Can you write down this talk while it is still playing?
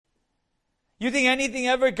You think anything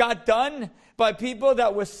ever got done by people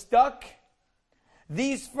that were stuck?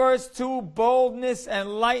 These first two, boldness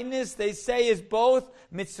and lightness, they say is both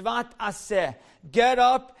mitzvat aseh. Get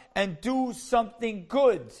up and do something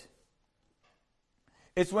good.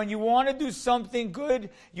 It's when you want to do something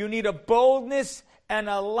good, you need a boldness and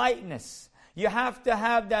a lightness. You have to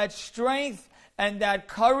have that strength and that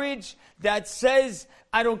courage that says,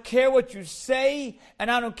 I don't care what you say,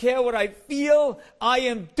 and I don't care what I feel, I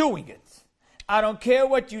am doing it. I don't care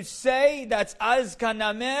what you say, that's az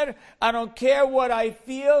kanamer. I don't care what I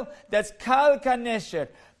feel, that's kal kanesher.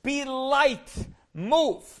 Be light,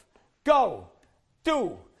 move, go,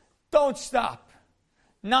 do, don't stop.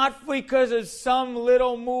 Not because of some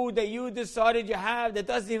little mood that you decided you have that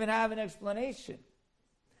doesn't even have an explanation.